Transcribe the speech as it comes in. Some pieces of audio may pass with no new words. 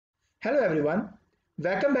Hello everyone,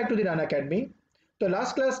 welcome back to the Rana academy. तो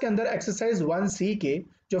last class के अंदर एक्सरसाइज 1C के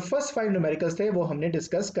जो फर्स्ट 5 न्यूमेरिकल्स थे वो हमने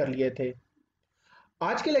डिस्कस कर लिए थे।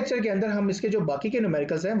 आज के लेक्चर के अंदर हम इसके जो बाकी के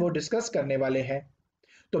न्यूमेरिकल्स हैं वो डिस्कस करने वाले हैं।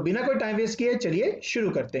 तो बिना कोई टाइम वेस्ट किए चलिए शुरू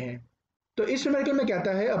करते हैं। तो इस न्यूमेरिकल में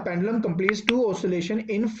कहता है a pendulum completes to oscillation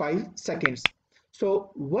in 5 seconds. So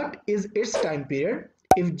what is it's time period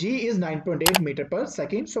if g is 9.8 metre पर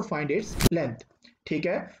second, so find its length. ठीक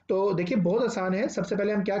है, तो देखिए बहुत आसान है। सबसे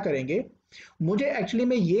पहले हम क्या करेंगे, मुझे एक्चुअली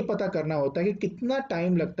में ये पता करना होता है कि कितना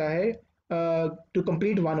टाइम लगता है टू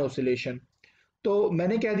कंप्लीट वन ऑसिलेशन। तो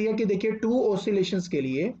मैंने कह दिया कि देखिए टू ऑसिलेशंस के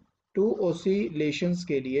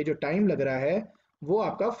लिए जो टाइम लग रहा है वो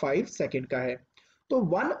आपका 5 सेकंड का है। तो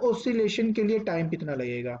वन ऑसिलेशन के लिए टाइम कितना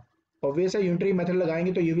लगेगा? ऑब्वियस है, यूनिटरी मेथड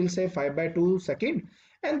लगाएंगे तो you will say 5/2 second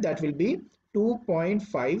and that will be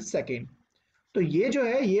 2.5 second. तो ये जो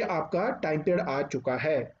है ये आपका टाइम पीरियड आ चुका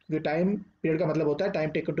है, क्योंकि टाइम पीरियड का मतलब होता है time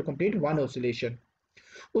taken to complete one oscillation.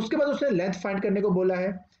 उसके बाद उसने लेंथ फाइंड करने को बोला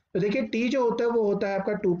है। तो देखिए टी जो होता है वो होता है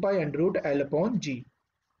आपका 2π√L/g।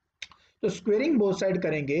 तो स्क्वेयरिंग बोथ साइड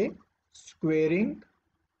करेंगे, स्क्वेयरिंग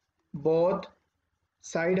बोथ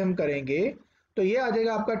साइड हम करेंगे तो ये आ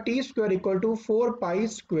जाएगा आपका T square equal to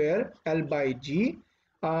 4π² L/g,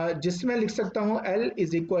 जिसमें लिख सकता हूं L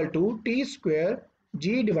is equal to T square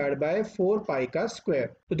g divide by 4π का स्क्वायर।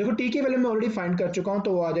 तो देखो t की वैल्यू मैं ऑलरेडी फाइंड कर चुका हूं,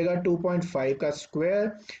 तो वो आ जाएगा 2.5 का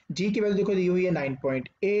स्क्वायर। g की वैल्यू देखो दी हुई है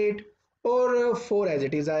 9.8 और 4 एज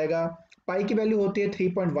इट इज आएगा। पाई की वैल्यू होती है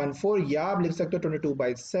 3.14 या आप लिख सकते हो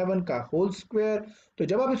 22/7 का होल स्क्वायर। तो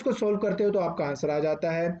जब आप इसको सोल्व करते हो तो आपका आंसर आ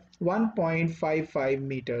जाता है 1.55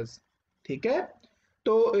 मीटर्स। ठीक है,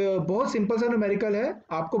 तो बहुत सिंपल सा न्यूमेरिकल है।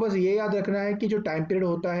 आपको बस ये याद रखना है कि जो टाइम पीरियड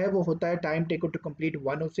होता है वो होता है time taken to complete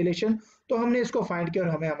one oscillation. तो हमने इसको फाइंड किया और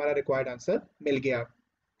हमें हमारा रिक्वायर्ड आंसर मिल गया।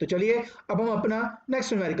 तो चलिए अब हम अपना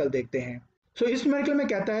नेक्स्ट न्यूमेरिकल देखते हैं। सो इस न्यूमेरिकल में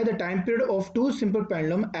कहता है the time period of to simple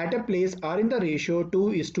pendulum at a place are in the ratio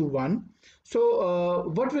 2:1। So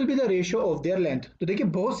what will be the ratio of their length. तो देखिए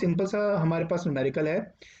बहुत सिंपल सा हमारे पास न्यूमेरिकल है।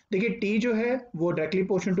 देखिए t जो है वो directly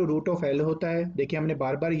proportional to root of l होता है। देखिए हमने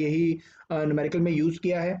बार बार यही न्यूमेरिकल में यूज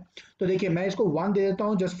किया है। तो देखिए मैं इसको 1 दे देता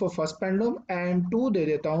हूँ just for first pendulum and 2 दे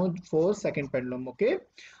देता हूँ फॉर सेकंड पेंडुलम। ओके,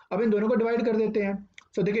 अब इन दोनों को डिवाइड कर देते हैं।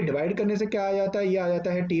 सो देखिए डिवाइड करने से क्या आ जाता है, ये आ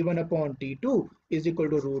जाता है t1/t2 is equal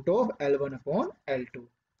to root of L1/L2।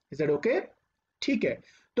 Is that okay? ठीक है,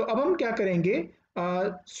 तो अब हम क्या करेंगे,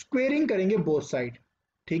 स्क्वेयरिंग करेंगे बोथ साइड।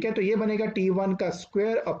 ठीक है, तो ये बनेगा t1 का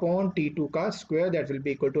स्क्वायर अपॉन t2 का square, that will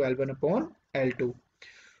be equal to L1/L2।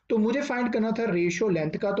 तो मुझे फाइंड करना था रेशियो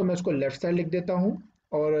लेंथ का, तो मैं उसको लेफ्ट साइड लिख देता हूँ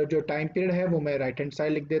और जो टाइम पीरियड है वो मैं राइट हैंड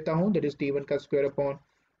साइड लिख देता हूँ, दैट इज t1 का स्क्वायर अपॉन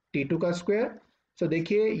t2 का स्क्वायर। सो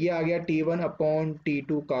देखिए ये आ गया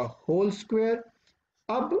t1/t2 का होल स्क्वायर।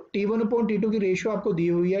 अब t1/t2 की रेशियो आपको दी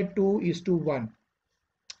हुई है 2:1,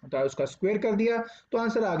 तो उसका स्क्वायर कर दिया तो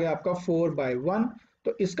आंसर आ गया आपका 4/1।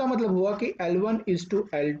 तो इसका मतलब हुआ कि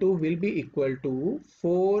L1:L2 will be equal to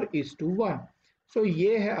 4:1। सो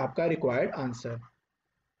ये है आपका रिक्वायर्ड आंसर।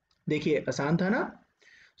 देखिए आसान था ना।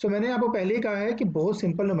 सो मैंने आपको पहले ही कहा है कि बहुत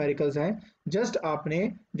सिंपल न्यूमेरिकल्स हैं। जस्ट आपने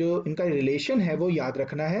जो इनका रिलेशन है वो याद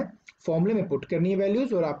रखना है, फॉर्मूले में पुट करनी है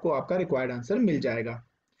वैल्यूज और आपको आपका रिक्वायर्ड आंसर मिल जाएगा।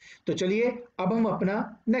 तो चलिए अब हम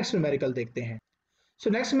अपना नेक्स्ट न्यूमेरिकल देखते हैं। सो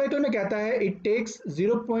नेक्स्ट न्यूमेरिकल में कहता है it takes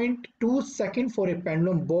 0.2 second for a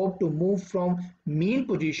pendulum Bob to move from mean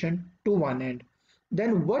position to one and,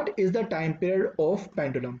 then what is the time period of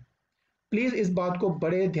pendulum. Please इस बात को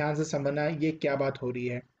बड़े ध्यान से समझना, ये क्या बात हो रही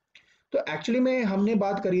है। तो एक्चुअली में हमने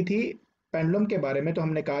बात करी थी पेंडुलम के बारे में, तो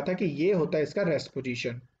हमने कहा था कि ये होता है इसका रेस्ट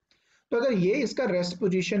पोजीशन। तो अगर ये इसका रेस्ट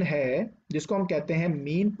पोजीशन है जिसको हम कहते हैं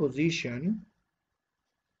मीन पोजीशन,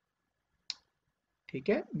 ठीक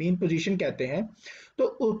है मीन पोजीशन कहते हैं, तो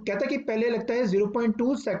कहता है कि पहले लगता है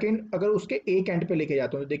 0.2 सेकंड अगर उसके एक एंड पे लेके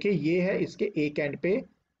जाता हूं। तो देखिए ये है इसके एक एंड पे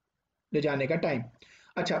ले जाने का टाइम।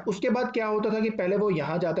 अच्छा, उसके बाद क्या होता था कि पहले वो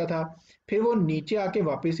यहाँ जाता था, फिर वो नीचे आके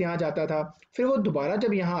वापस यहाँ जाता था, फिर वो दोबारा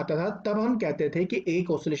जब यहाँ आता था तब हम कहते थे कि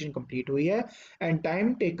एक ऑसिलेशन कंप्लीट हुई है and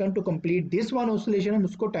time taken to complete this one oscillation, हम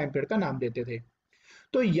उसको टाइम पीरियड का नाम देते थे।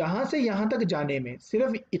 तो यहाँ से यहाँ तक जाने में,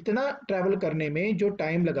 सिर्फ इतना ट्रैवल करने में जो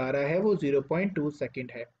टाइम लगा रहा है वो 0.2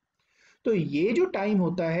 सेकंड है। तो ये जो टाइम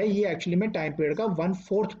होता है ये एक्चुअली में टाइम पीरियड का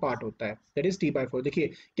 1/4 पार्ट होता है, दैट इज t/4। देखिए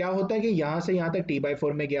क्या होता है कि यहाँ से यहाँ तक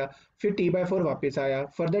t/4 में गया, फिर t/4 वापस आया,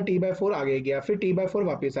 फर्दर t/4 आगे गया, फिर t/4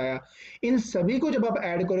 वापस आया। इन सभी को जब आप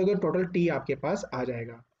ऐड करोगे टोटल t आपके पास आ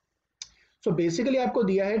जाएगा। सो बेसिकली आपको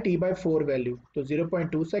दिया है t/4 वैल्यू, तो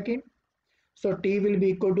 0.2 second. So t will be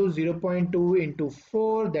equal to 0.2 into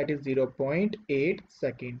 4, that is 0.8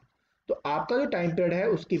 second. तो आपका जो टाइम पीरियड है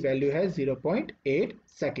उसकी वैल्यू है 0.8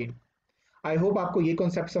 सेकेंड। आई होप आपको ये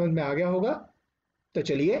कॉन्सेप्ट समझ में आ गया होगा। तो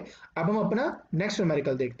चलिए अब हम अपना नेक्स्ट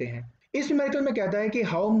न्यूमेरिकल देखते हैं। इस न्यूमेरिकल में कहता है कि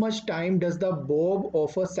how much time does the Bob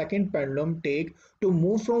of a second pendulum take to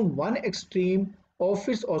move from one extreme of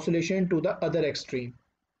its oscillation to the other extreme.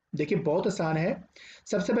 देखिए बहुत आसान है।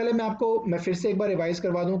 सबसे पहले मैं फिर से एक बार रिवाइज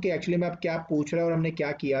करवा दूं कि एक्चुअली में आप क्या पूछ रहे हैं और हमने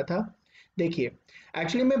क्या किया था। देखिए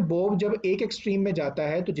एक्चुअली में बोब जब एक एक्सट्रीम में जाता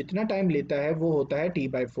है तो जितना टाइम लेता है वो होता है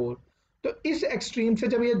t/4। तो इस एक्सट्रीम से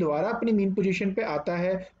जब ये दोबारा अपनी मीन पोजीशन पे आता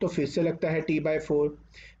है तो फिर से लगता है t/4।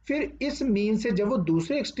 फिर इस मीन से जब वो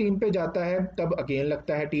दूसरे एक्सट्रीम पे जाता है तब अगेन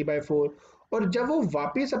लगता है t/4। और जब वो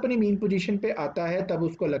वापस अपनी मीन पोजीशन पे आता है तब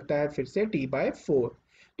उसको लगता है फिर से t/4।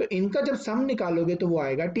 तो इनका जब सम निकालोगे तो वो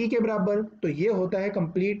आएगा t के बराबर। तो ये होता है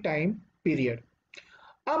कंप्लीट टाइम पीरियड।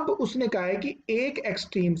 अब उसने कहा है कि एक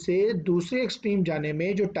एक्सट्रीम से दूसरे एक्सट्रीम जाने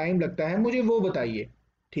में जो टाइम लगता है मुझे वो बताइए।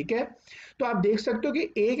 ठीक है, तो आप देख सकते हो कि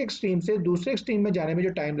एक एक्सट्रीम से दूसरे एक्सट्रीम में जाने में जो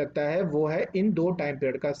टाइम लगता है वो है इन दो टाइम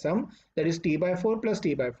पीरियड का सम, that is t/4 plus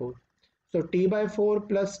t/4। So t/4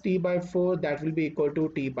 plus t/4 that will be equal to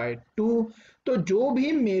t/2। तो जो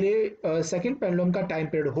भी मेरे सेकंड पेंडुलम का टाइम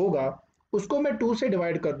पीरियड होगा उसको मैं 2 से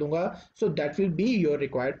डिवाइड कर दूंगा। So that will be your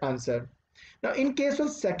required answer. Now in case of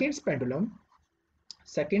seconds pendulum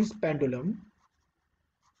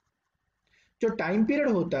जो टाइम पीरियड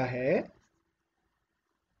होता है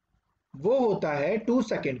वो होता है 2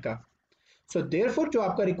 सेकंड का। सो देयरफॉर जो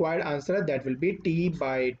आपका रिक्वायर्ड आंसर है that will be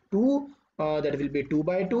t/2, that will be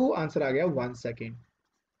 2/2। Answer आ गया 1 सेकंड।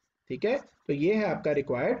 ठीक है, तो ये है आपका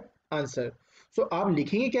रिक्वायर्ड आंसर। सो आप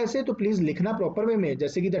लिखेंगे कैसे, तो प्लीज लिखना प्रॉपर वे में,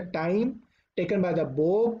 जैसे कि the time taken by the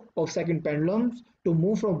Bob of second pendulums to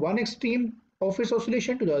move from one extreme of its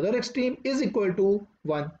oscillation to the other extreme is equal to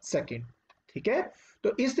 1 second. ठीक है,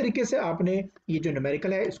 तो इस तरीके से आपने ये जो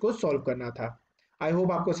न्यूमेरिकल है इसको सॉल्व करना था। आई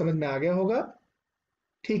होप आपको समझ में आ गया होगा।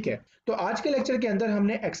 ठीक है, तो आज के लेक्चर के अंदर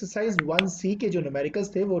हमने एक्सरसाइज 1C के जो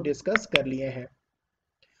न्यूमेरिकल्स थे वो डिस्कस कर लिए हैं।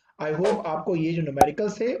 आई होप आपको ये जो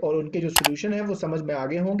न्यूमेरिकल्स थे और उनके जो सोल्यूशन है वो समझ में आ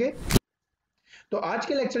गए होंगे। तो आज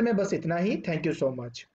के लेक्चर में बस इतना ही। Thank you so much.